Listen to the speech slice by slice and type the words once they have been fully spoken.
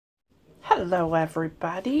Hello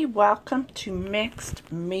everybody, welcome to Mixed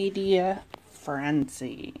Media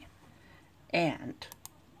Frenzy. And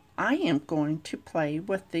I am going to play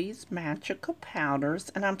with these magical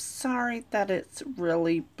powders, and I'm sorry that it's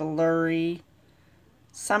really blurry.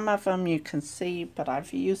 Some of them you can see, but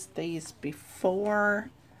I've used these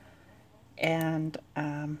before. And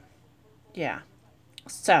yeah,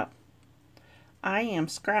 so I am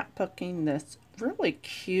scrapbooking this really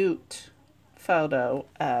cute photo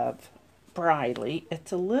of Briley.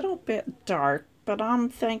 It's a little bit dark, but I'm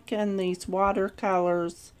thinking these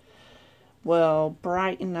watercolors will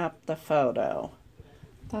brighten up the photo.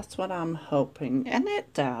 That's what I'm hoping, and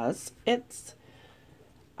it does.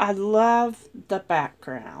 I love the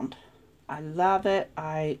background. I love it.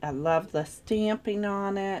 I love the stamping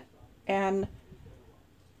on it, and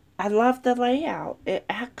I love the layout. It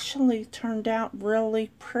actually turned out really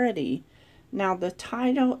pretty. Now the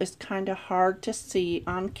title is kind of hard to see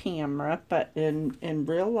on camera, but in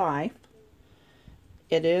real life,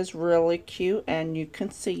 it is really cute and you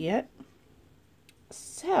can see it.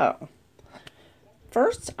 So,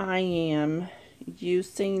 first I am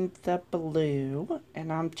using the blue,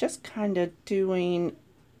 and I'm just kind of doing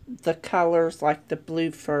the colors like the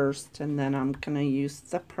blue first, and then I'm going to use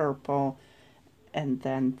the purple, and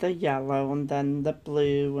then the yellow, and then the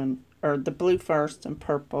blue, or the blue first and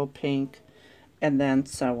purple, pink, and then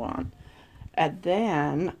so on. And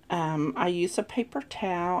then I use a paper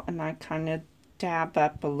towel and I kind of dab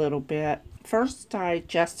up a little bit. First I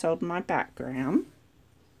gessoed my background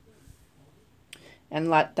and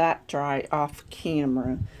let that dry off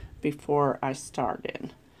camera before I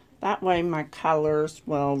started. That way my colors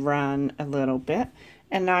will run a little bit.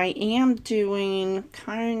 And I am doing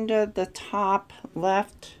kind of the top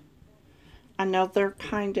left. I know they're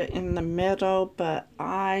kind of in the middle, but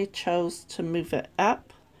I chose to move it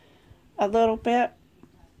up a little bit.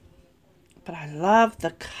 But I love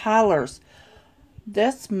the colors.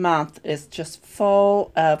 This month is just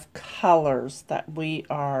full of colors that we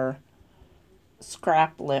are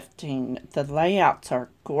scrap lifting. The layouts are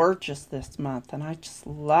gorgeous this month, and I just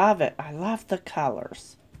love it. I love the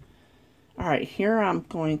colors. All right, here I'm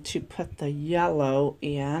going to put the yellow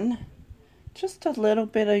in. Just a little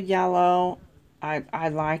bit of yellow I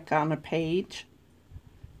like on a page.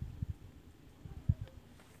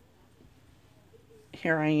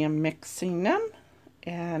 Here I am mixing them,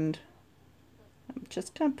 and I'm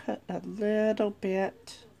just going to put a little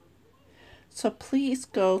bit. So please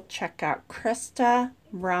go check out Krista,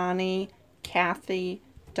 Ronnie, Kathy,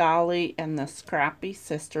 Dolly, and the Scrappy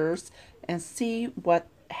Sisters and see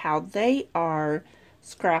how they are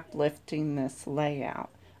scrap lifting this layout.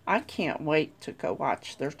 I can't wait to go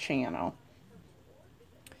watch their channel.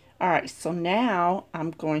 Alright, so now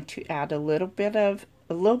I'm going to add a little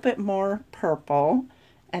bit more purple,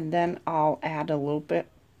 and then I'll add a little bit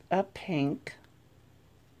of pink.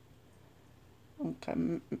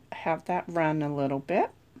 Okay, have that run a little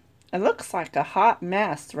bit. It looks like a hot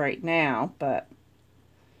mess right now, but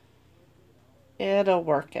it'll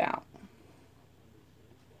work out.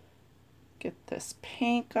 Get this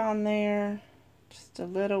pink on there, just a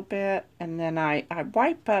little bit, and then I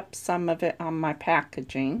wipe up some of it on my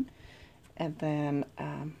packaging, and then,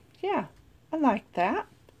 yeah, I like that.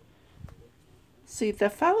 See, the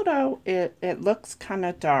photo, it looks kind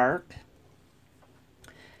of dark.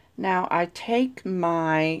 Now I take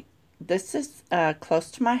this is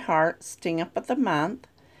Close to My Heart Stamp of the Month,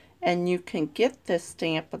 and you can get this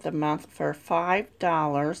Stamp of the Month for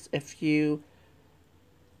 $5 if you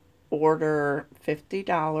order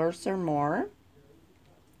 $50 or more,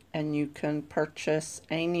 and you can purchase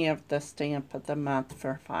any of the Stamp of the Month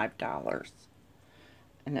for $5,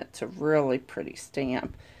 and it's a really pretty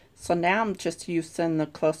stamp. So now I'm just using the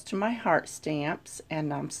Close to My Heart stamps,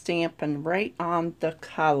 and I'm stamping right on the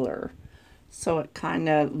color. So it kind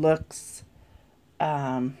of looks,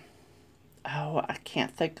 oh, I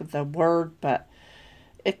can't think of the word, but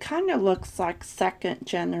it kind of looks like second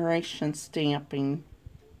generation stamping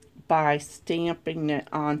by stamping it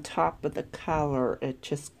on top of the color. It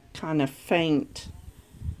just kind of faint.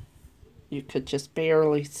 You could just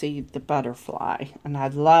barely see the butterfly, and I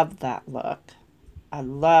love that look. I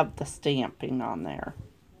love the stamping on there.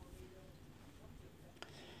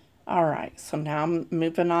 Alright, so now I'm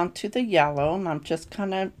moving on to the yellow, and I'm just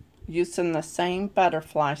kind of using the same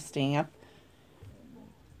butterfly stamp.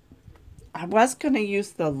 I was going to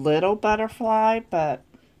use the little butterfly, but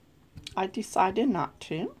I decided not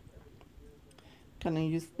to. Going to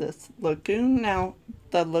use this lagoon. Now,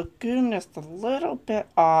 the lagoon is a little bit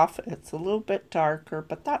off. It's a little bit darker,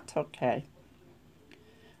 but that's okay.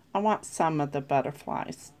 I want some of the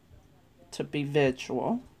butterflies to be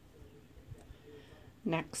visual.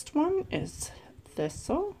 Next one is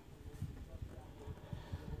Thistle.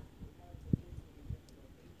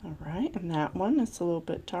 All right, and that one is a little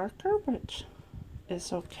bit darker, which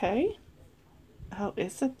is okay. Oh,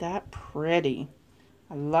 isn't that pretty?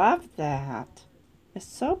 I love that. It's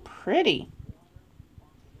so pretty.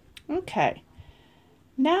 Okay.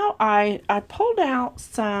 Now I pulled out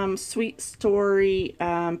some Sweet Story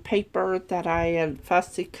paper that I had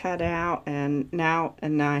fussy cut out, and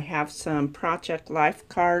I have some Project Life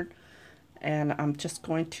card, and I'm just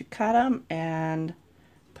going to cut them and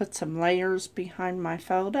put some layers behind my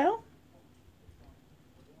photo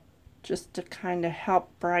just to kind of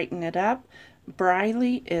help brighten it up.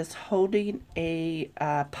 Briley is holding a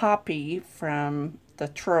poppy from the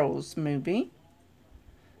Trolls movie.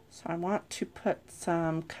 So I want to put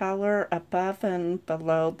some color above and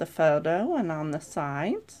below the photo and on the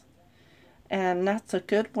sides. And that's a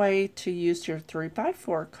good way to use your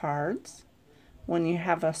 3x4 cards when you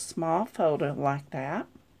have a small photo like that.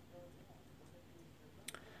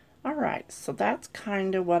 Alright, so that's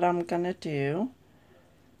kind of what I'm going to do.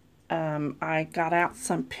 I got out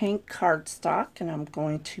some pink cardstock and I'm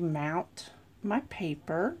going to mount my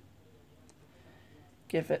paper.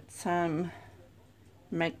 Give it some,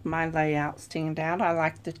 make my layout stand out. I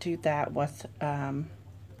like to do that with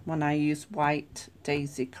when I use white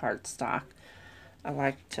daisy cardstock. I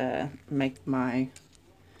like to make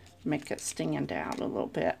it stand out a little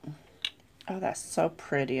bit. Oh, that's so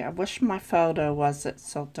pretty. I wish my photo wasn't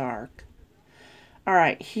so dark.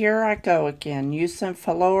 Alright, here I go again, using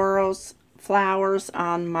flowers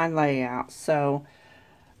on my layout. So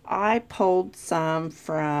I pulled some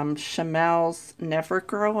from Chamel's Never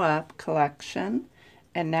Grow Up collection,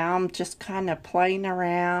 and now I'm just kind of playing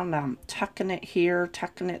around. I'm tucking it here,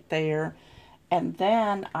 tucking it there, and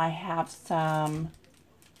then I have some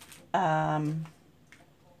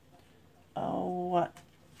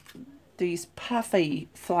these puffy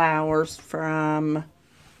flowers from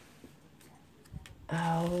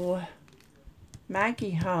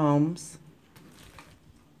Maggie Holmes,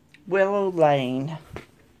 Willow Lane,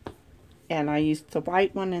 and I used the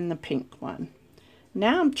white one and the pink one.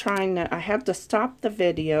 Now I had to stop the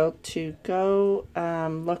video to go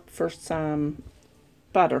look for some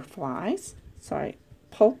butterflies, so I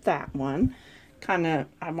pulled that one. I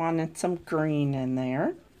wanted some green in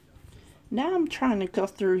there. Now I'm trying to go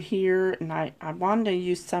through here, and I wanted to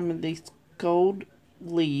use some of these gold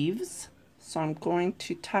leaves. So I'm going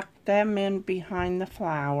to tuck them in behind the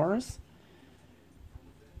flowers.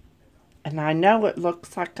 And I know it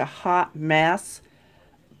looks like a hot mess,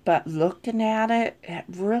 but looking at it, it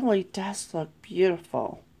really does look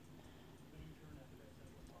beautiful.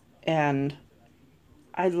 And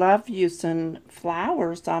I love using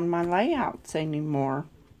flowers on my layouts anymore.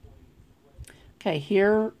 Okay,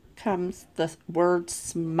 here comes the word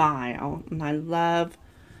smile, and I love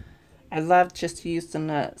just using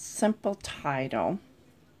a simple title.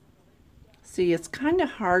 See, it's kind of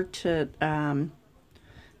hard to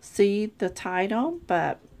see the title,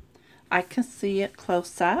 but I can see it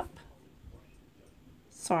close up.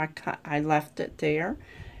 So I left it there.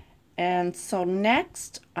 And so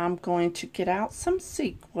next, I'm going to get out some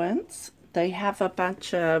sequins. They have a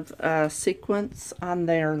bunch of sequins on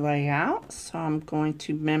their layout, so I'm going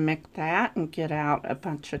to mimic that and get out a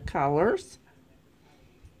bunch of colors.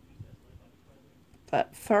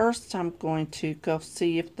 But first, I'm going to go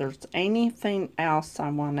see if there's anything else I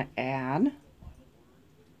want to add.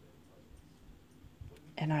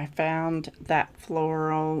 And I found that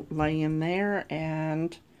floral laying there,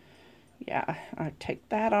 and yeah, I take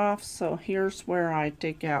that off. So here's where I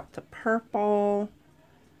dig out the purple,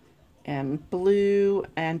 and blue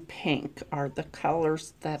and pink are the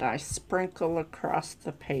colors that I sprinkle across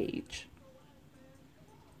the page.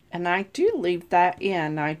 And I do leave that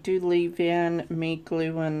in. I do leave in me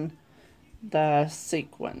gluing the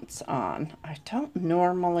sequins on. I don't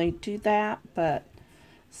normally do that, but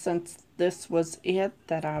since this was it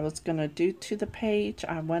that I was going to do to the page,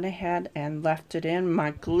 I went ahead and left it in.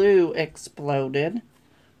 My glue exploded.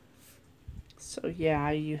 So yeah,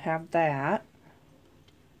 you have that.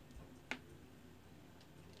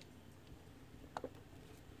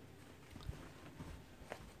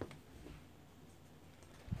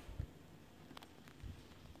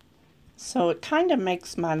 So it kind of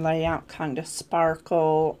makes my layout kind of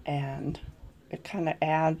sparkle, and it kind of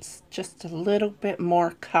adds just a little bit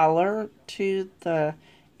more color to the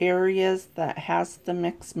areas that has the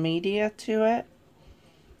mixed media to it.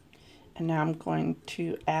 And now I'm going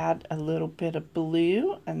to add a little bit of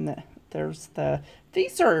blue, and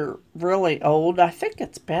these are really old. I think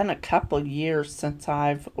it's been a couple years since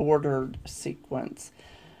I've ordered sequins.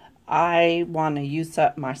 I want to use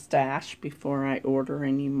up my stash before I order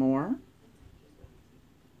any more.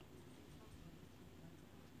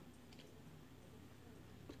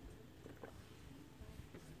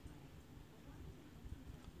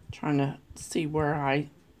 Trying to see where I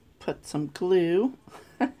put some glue.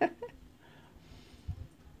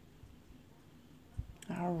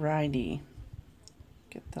 Alrighty.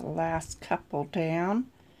 Get the last couple down.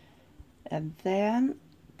 And then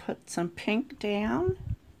put some pink down.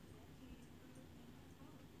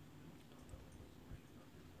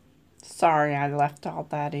 Sorry I left all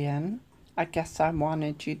that in. I guess I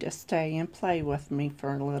wanted you to stay and play with me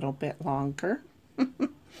for a little bit longer.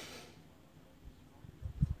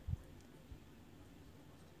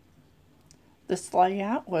 This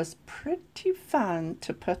layout was pretty fun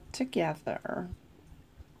to put together.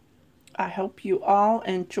 I hope you all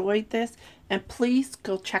enjoyed this, and please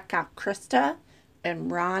go check out Krista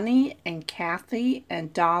and Ronnie and Kathy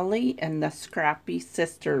and Dolly and the Scrappy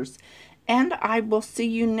Sisters. And I will see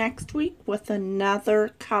you next week with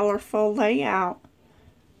another colorful layout.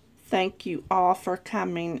 Thank you all for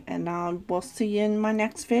coming, and I will see you in my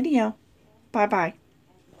next video. Bye-bye.